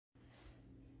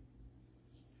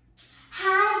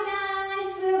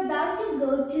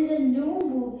go to the new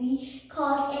movie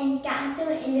called Encanto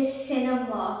in the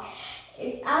Cinemark.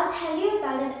 I'll tell you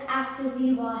about it after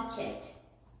we watch it.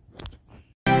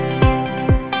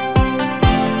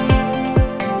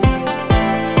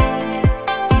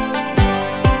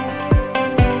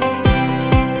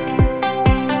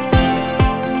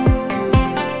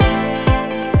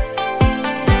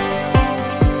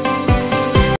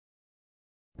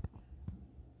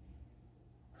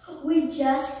 We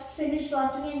just finished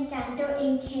watching Encanto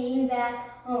and came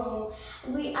back home.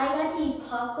 I got to eat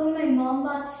popcorn. My mom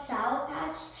bought Sour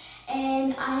Patch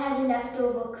and I had a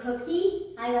leftover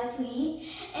cookie I got to eat.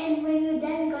 And when we were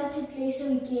done, we got to play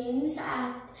some games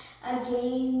at a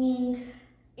gaming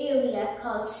area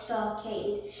called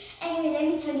Starcade. Anyway, let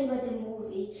me tell you about the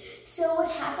movie. So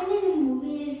what happened in the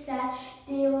movie is that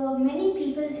there were many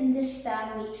people in this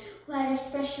family who had a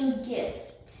special gift.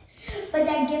 But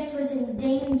that gift was in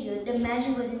danger, the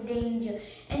magic was in danger.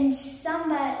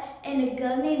 And a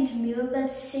girl named Mirabel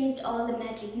saved all the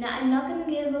magic. Now, I'm not going to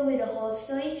give away the whole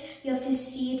story, you have to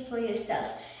see it for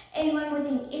yourself. And one more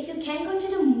thing, if you can't go to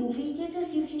the movie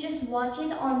theaters, you can just watch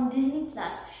it on Disney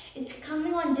Plus. It's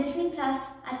coming on Disney Plus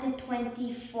at the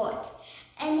 24th.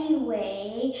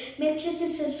 Anyway, make sure to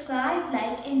subscribe,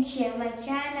 like, and share my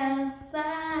channel.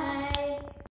 Bye!